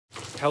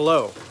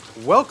Hello,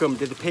 welcome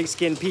to the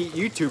Pigskin Pete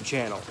YouTube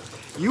channel.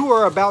 You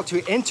are about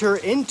to enter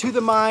into the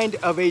mind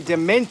of a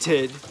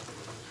demented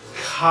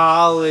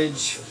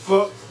college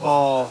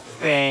football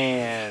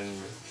fan.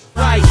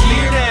 Right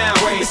here now,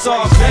 it's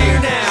all clear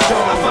now.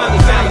 I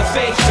finally found the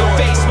face to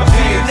face my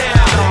fear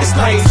now. It's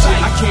crazy,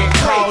 I can't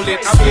call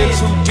it, I've been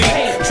too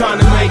deep. Trying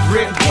to make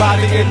written by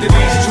the end of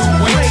these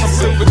 2 weeks. I'm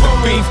sick with the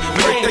beef,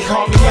 but if they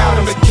call me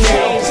out, I'm the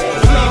cage.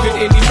 Believe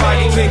in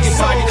anybody, think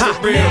anybody's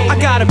real. I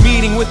got a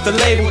meeting with the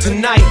label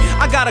tonight.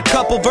 I got a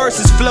couple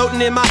verses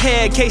floating in my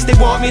head, case they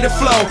want me to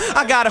flow.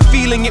 I got a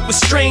feeling it was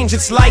strange,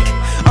 it's like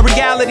a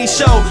reality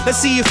show. Let's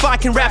see if I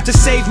can rap to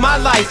save my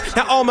life.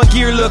 Now all my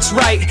gear looks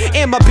right,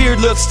 and my beard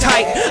looks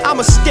tight.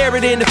 I'ma stare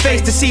it in the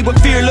face to see what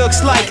fear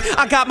looks like.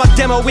 I got my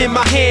demo in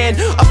my hand,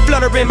 a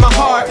flutter in my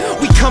heart.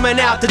 We coming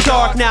out the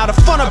dark now, the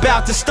fun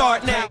about to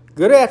start now.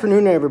 Good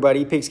afternoon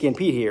everybody, Pigskin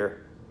Pete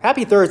here.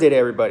 Happy Thursday to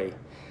everybody.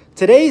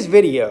 Today's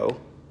video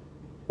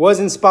was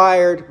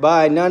inspired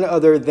by none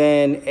other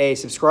than a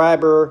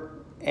subscriber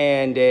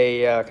and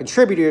a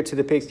contributor to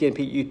the Pigskin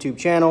Pete YouTube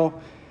channel,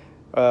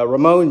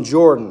 Ramon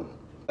Jordan.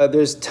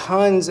 There's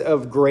tons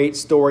of great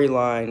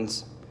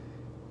storylines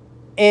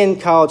in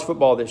college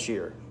football this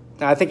year.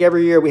 Now, I think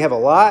every year we have a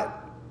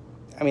lot.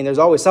 I mean, there's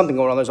always something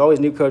going on. There's always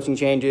new coaching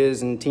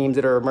changes and teams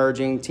that are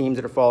emerging, teams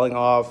that are falling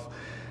off.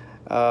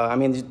 I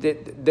mean,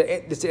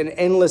 it's an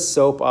endless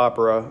soap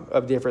opera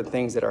of different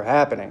things that are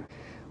happening.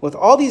 With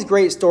all these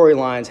great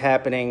storylines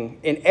happening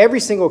in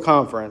every single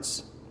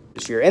conference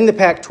this year, in the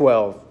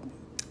Pac-12,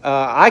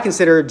 I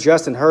consider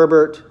Justin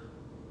Herbert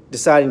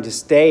deciding to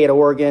stay at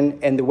Oregon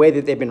and the way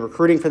that they've been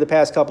recruiting for the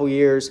past couple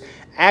years.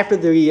 After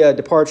the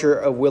departure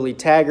of Willie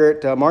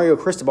Taggart, Mario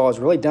Cristobal has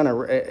really done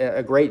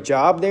a great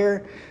job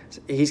there.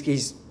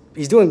 He's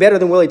doing better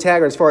than Willie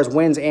Taggart as far as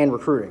wins and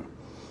recruiting.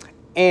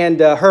 And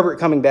Herbert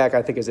coming back,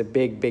 I think, is a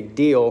big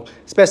deal,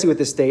 especially with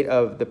the state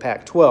of the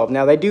Pac-12.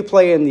 Now, they do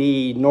play in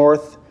the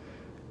North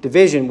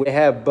Division. We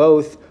have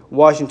both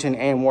Washington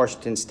and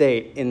Washington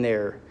State in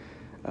their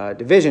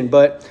division.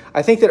 But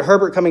I think that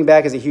Herbert coming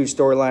back is a huge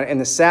storyline. In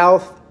the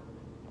South,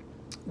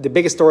 the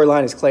biggest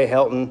storyline is Clay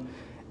Helton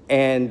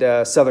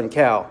and Southern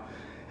Cal.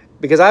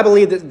 Because I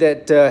believe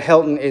that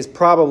Helton is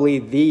probably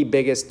the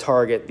biggest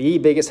target, the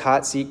biggest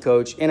hot seat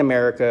coach in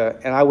America.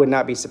 And I would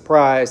not be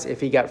surprised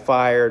if he got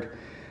fired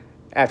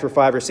after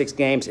 5 or 6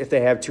 games if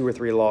they have 2 or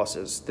 3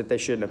 losses that they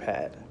shouldn't have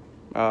had.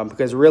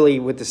 Because really,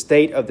 with the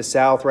state of the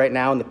South right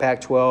now in the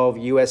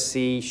Pac-12,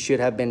 USC should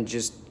have been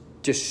just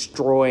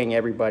destroying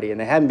everybody, and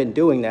they haven't been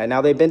doing that.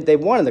 Now they've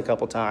won it a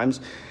couple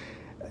times,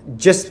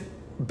 just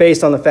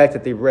based on the fact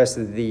that the rest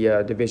of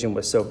the division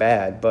was so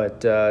bad.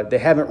 But they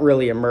haven't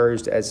really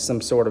emerged as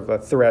some sort of a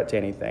threat to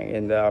anything.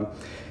 And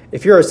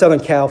if you're a Southern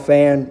Cal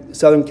fan,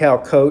 Southern Cal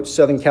coach,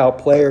 Southern Cal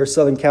player,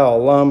 Southern Cal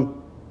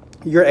alum,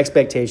 your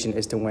expectation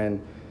is to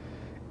win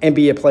and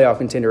be a playoff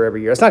contender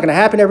every year. It's not going to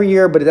happen every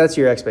year, but that's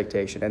your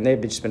expectation. And they've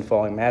just been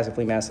falling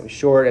massively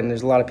short. And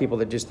there's a lot of people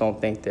that just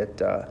don't think that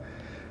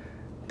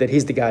that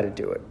he's the guy to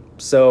do it.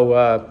 So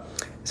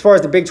as far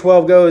as the Big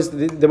 12 goes,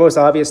 the most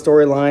obvious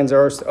storylines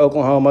are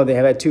Oklahoma. They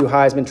have had 2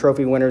 Heisman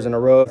Trophy winners in a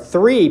row,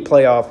 3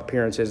 playoff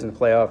appearances in the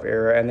playoff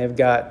era, and they've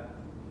got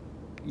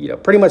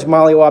pretty much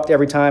mollywopped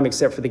every time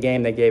except for the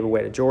game they gave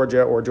away to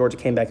Georgia, or Georgia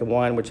came back and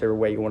won, whichever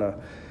way you want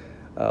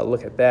to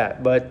look at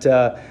that. But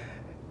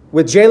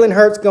with Jalen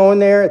Hurts going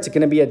there, it's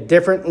going to be a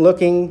different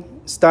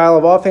looking style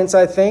of offense,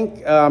 I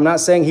think. I'm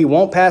not saying he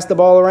won't pass the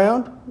ball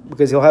around,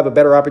 because he'll have a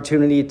better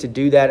opportunity to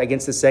do that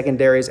against the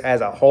secondaries as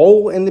a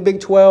whole in the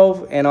Big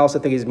 12. And I also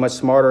think he's much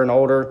smarter and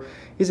older.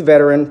 He's a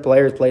veteran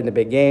player, has played in the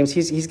big games.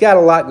 He's got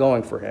a lot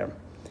going for him.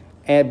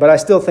 But I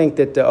still think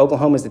that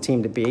Oklahoma is the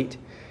team to beat.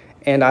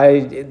 And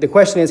the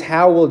question is,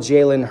 how will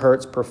Jalen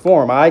Hurts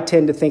perform? I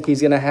tend to think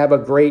he's going to have a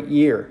great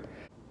year.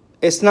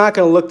 It's not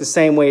going to look the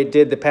same way it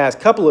did the past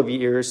couple of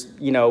years,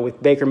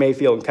 with Baker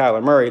Mayfield and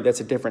Kyler Murray.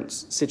 That's a different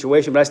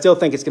situation. But I still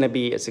think it's going to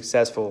be a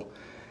successful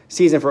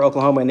season for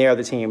Oklahoma, and they are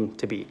the team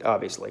to beat,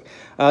 obviously.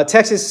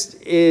 Texas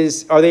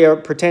are they a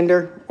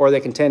pretender or are they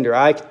a contender?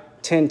 I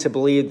tend to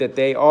believe that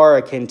they are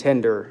a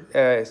contender,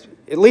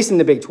 at least in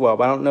the Big 12.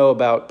 I don't know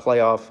about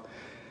playoff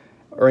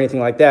or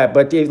anything like that.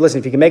 But listen,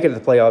 if you can make it to the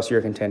playoffs, you're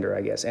a contender,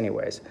 I guess,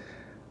 anyways.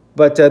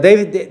 But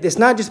it's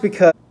not just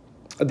because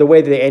of the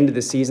way that they ended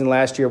the season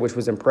last year, which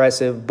was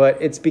impressive,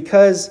 but it's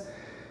because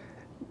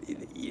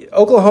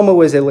Oklahoma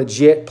was a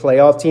legit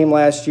playoff team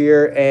last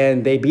year,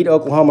 and they beat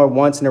Oklahoma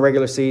once in the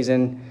regular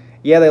season.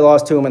 Yeah, they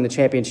lost to them in the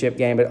championship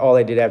game, but all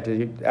they did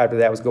after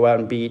that was go out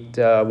and beat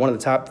one of the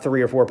top 3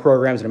 or 4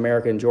 programs in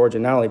America in Georgia.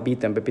 Not only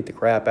beat them, but beat the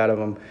crap out of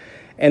them.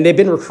 And they've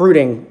been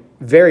recruiting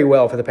very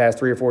well for the past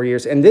 3 or 4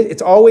 years. And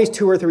it's always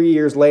 2 or 3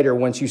 years later,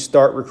 once you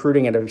start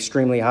recruiting at an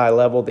extremely high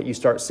level, that you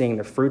start seeing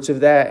the fruits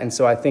of that. And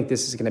so I think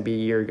this is going to be a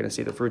year you're going to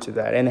see the fruits of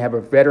that. And they have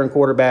a veteran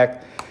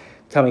quarterback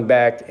coming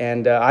back.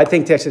 And I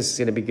think Texas is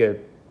going to be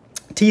good.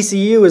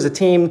 TCU is a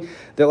team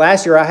that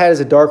last year I had as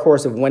a dark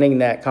horse of winning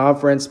that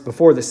conference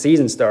before the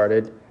season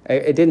started.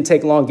 It didn't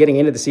take long getting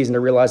into the season to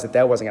realize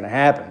that wasn't going to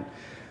happen.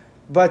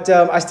 But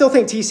I still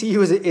think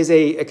TCU is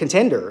a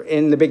contender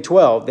in the Big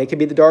 12. They could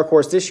be the dark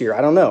horse this year. I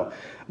don't know.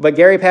 But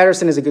Gary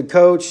Patterson is a good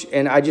coach,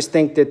 and I just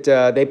think that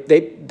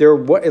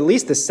they're at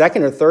least the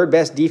second or third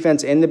best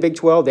defense in the Big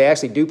 12. They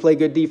actually do play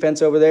good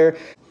defense over there.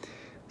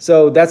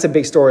 So that's a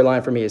big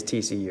storyline for me is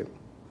TCU.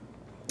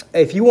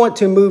 If you want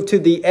to move to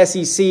the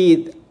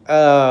SEC,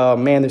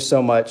 man, there's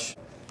so much.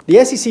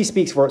 The SEC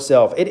speaks for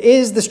itself. It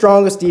is the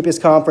strongest,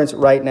 deepest conference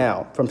right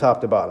now from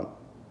top to bottom.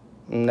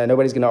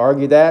 Nobody's going to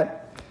argue that.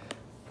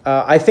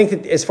 I think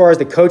that as far as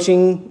the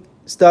coaching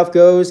stuff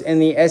goes in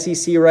the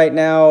SEC right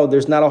now,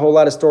 there's not a whole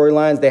lot of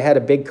storylines. They had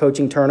a big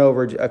coaching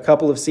turnover a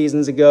couple of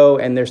seasons ago,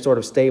 and they're sort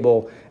of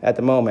stable at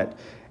the moment.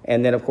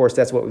 And then, of course,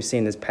 that's what we've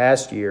seen this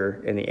past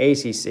year in the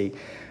ACC.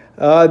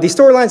 The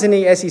storylines in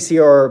the SEC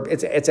are,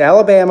 it's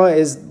Alabama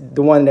is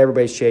the one that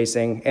everybody's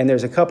chasing, and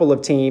there's a couple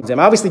of teams.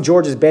 And obviously,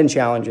 Georgia's been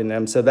challenging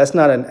them, so that's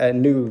not a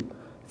new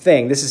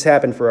thing. This has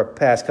happened for a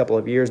past couple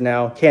of years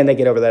now. Can they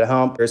get over that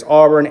hump? There's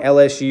Auburn,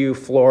 LSU,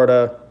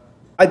 Florida.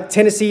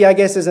 Tennessee, I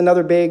guess, is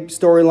another big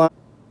storyline.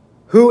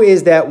 Who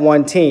is that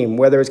one team,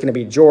 whether it's going to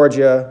be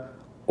Georgia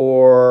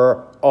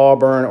or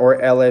Auburn or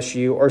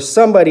LSU or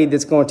somebody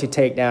that's going to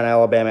take down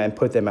Alabama and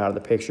put them out of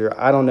the picture?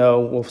 I don't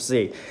know. We'll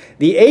see.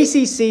 The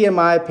ACC, in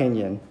my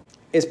opinion,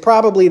 is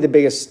probably the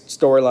biggest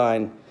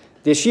storyline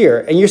this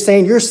year. And you're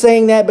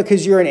saying that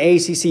because you're an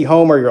ACC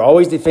homer. You're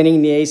always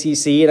defending the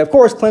ACC. And, of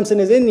course, Clemson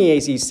is in the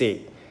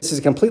ACC. This is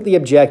completely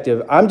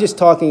objective. I'm just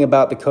talking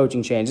about the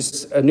coaching change. This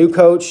is a new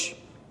coach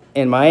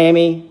in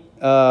Miami.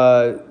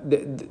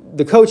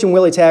 The coach in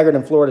Willie Taggart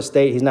in Florida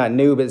State, he's not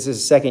new, but it's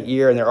his second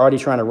year, and they're already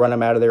trying to run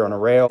him out of there on a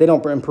rail. If they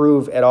don't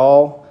improve at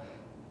all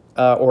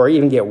or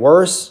even get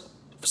worse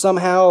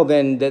somehow,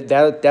 then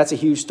that's a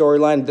huge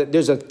storyline.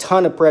 There's a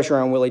ton of pressure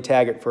on Willie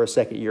Taggart for a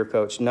second-year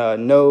coach.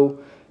 No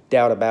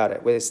doubt about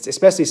it,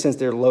 especially since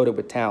they're loaded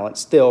with talent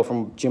still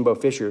from Jimbo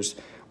Fisher's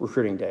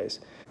recruiting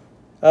days.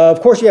 Of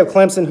course, you have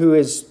Clemson, who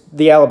is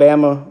the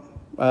Alabama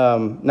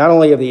not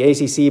only of the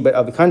ACC, but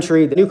of the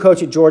country. The new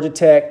coach at Georgia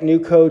Tech, new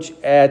coach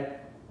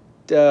at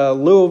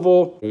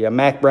Louisville,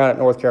 Mac Brown at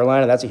North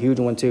Carolina. That's a huge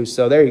one, too.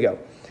 So there you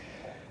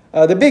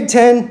go. The Big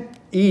Ten,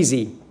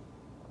 easy,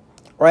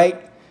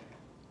 right?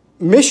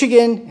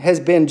 Michigan has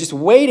been just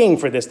waiting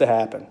for this to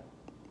happen.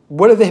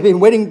 What have they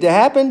been waiting to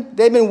happen?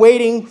 They've been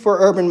waiting for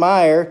Urban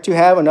Meyer to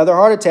have another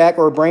heart attack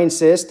or a brain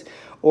cyst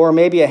or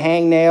maybe a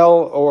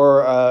hangnail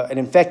or an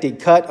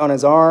infected cut on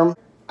his arm.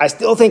 I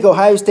still think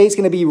Ohio State's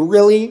going to be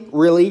really,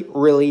 really,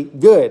 really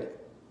good,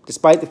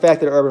 despite the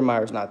fact that Urban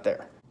Meyer's not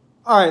there.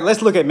 All right,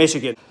 let's look at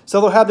Michigan. So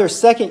they'll have their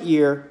second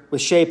year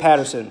with Shea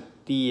Patterson,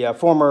 the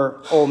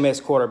former Ole Miss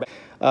quarterback.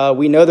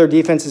 We know their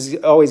defense is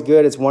always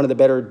good. It's one of the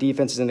better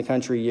defenses in the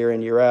country year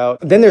in, year out.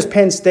 Then there's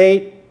Penn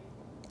State.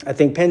 I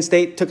think Penn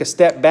State took a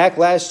step back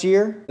last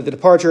year. The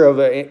departure of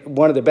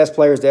one of the best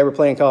players to ever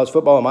play in college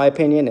football, in my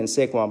opinion, and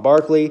Saquon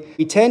Barkley.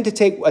 We tend to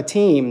take a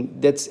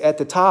team that's at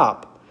the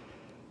top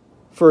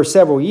for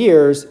several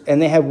years, and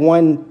they have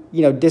one,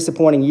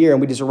 disappointing year, and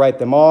we just write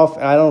them off.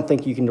 And I don't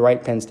think you can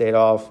write Penn State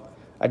off.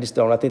 I just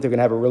don't. I think they're going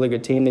to have a really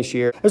good team this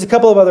year. There's a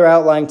couple of other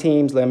outlying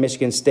teams, like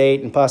Michigan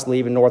State and possibly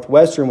even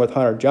Northwestern with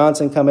Hunter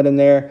Johnson coming in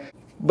there.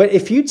 But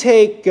if you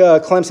take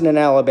Clemson and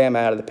Alabama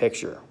out of the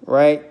picture,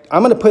 right,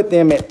 I'm going to put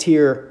them at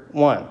Tier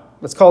 1.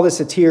 Let's call this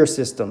a tier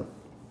system.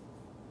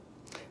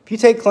 If you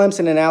take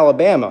Clemson and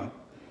Alabama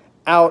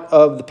out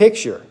of the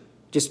picture,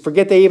 just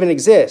forget they even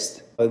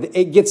exist,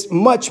 it gets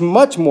much,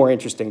 much more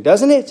interesting,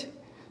 doesn't it?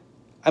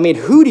 I mean,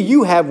 who do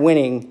you have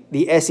winning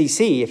the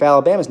SEC if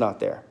Alabama's not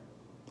there?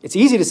 It's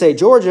easy to say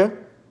Georgia,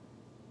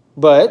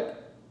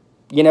 but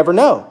you never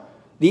know.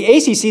 The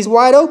ACC is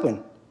wide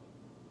open.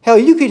 Hell,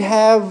 you could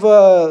have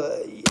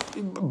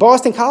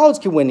Boston College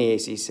could win the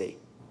ACC,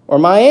 or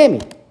Miami,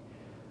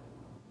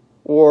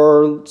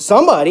 or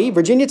somebody,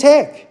 Virginia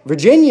Tech,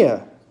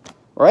 Virginia,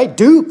 right?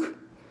 Duke.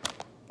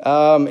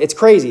 It's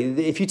crazy.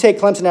 If you take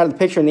Clemson out of the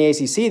picture in the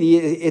ACC,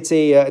 it's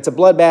a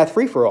bloodbath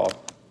free-for-all.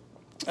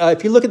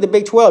 If you look at the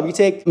Big 12,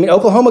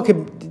 Oklahoma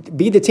could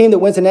be the team that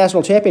wins the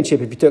national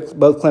championship if you took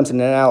both Clemson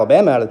and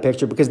Alabama out of the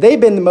picture, because they've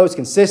been the most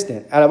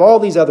consistent out of all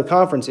these other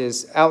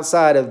conferences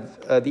outside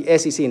of the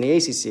SEC and the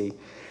ACC.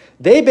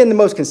 They've been the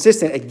most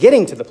consistent at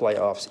getting to the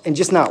playoffs and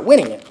just not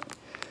winning it.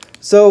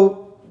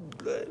 So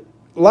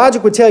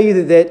logic would tell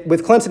you that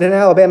with Clemson and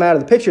Alabama out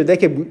of the picture, they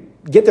could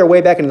get their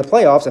way back into the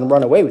playoffs and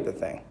run away with the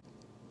thing.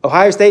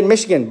 Ohio State and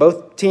Michigan,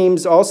 both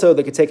teams also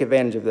that could take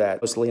advantage of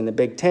that, mostly in the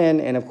Big Ten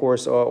and, of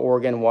course,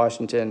 Oregon,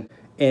 Washington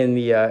in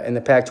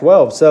the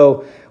Pac-12.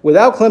 So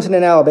without Clemson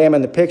and Alabama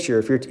in the picture,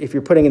 if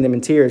you're putting them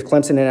in tiers,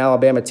 Clemson and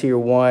Alabama Tier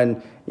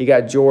 1, you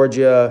got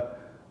Georgia,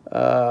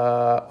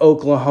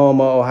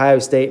 Oklahoma, Ohio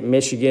State,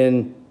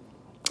 Michigan.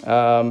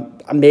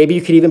 Maybe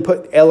you could even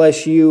put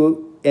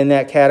LSU in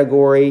that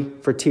category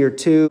for Tier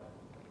 2.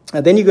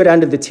 Then you go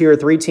down to the Tier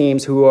 3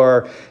 teams, who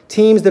are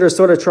teams that are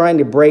sort of trying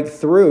to break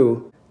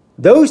through.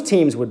 Those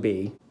teams would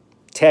be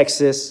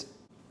Texas,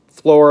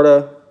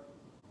 Florida,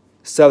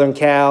 Southern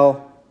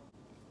Cal,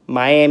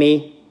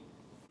 Miami,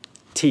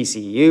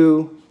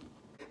 TCU.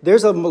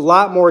 there's a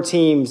lot more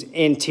teams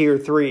in Tier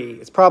 3.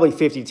 It's probably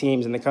 50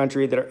 teams in the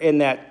country that are in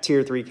that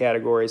Tier 3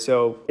 category.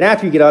 So and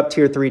after you get up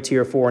Tier 3,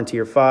 Tier 4, and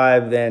Tier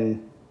 5,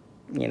 then,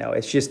 you know,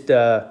 it's just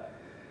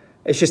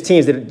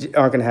teams that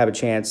aren't going to have a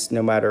chance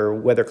no matter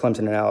whether Clemson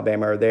and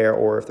Alabama are there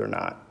or if they're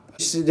not.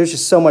 There's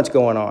just so much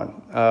going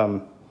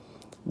on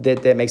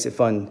that makes it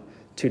fun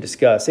to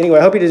discuss. Anyway,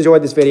 I hope you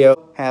enjoyed this video.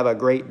 Have a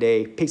great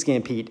day.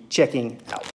 Pigskin Pete checking out.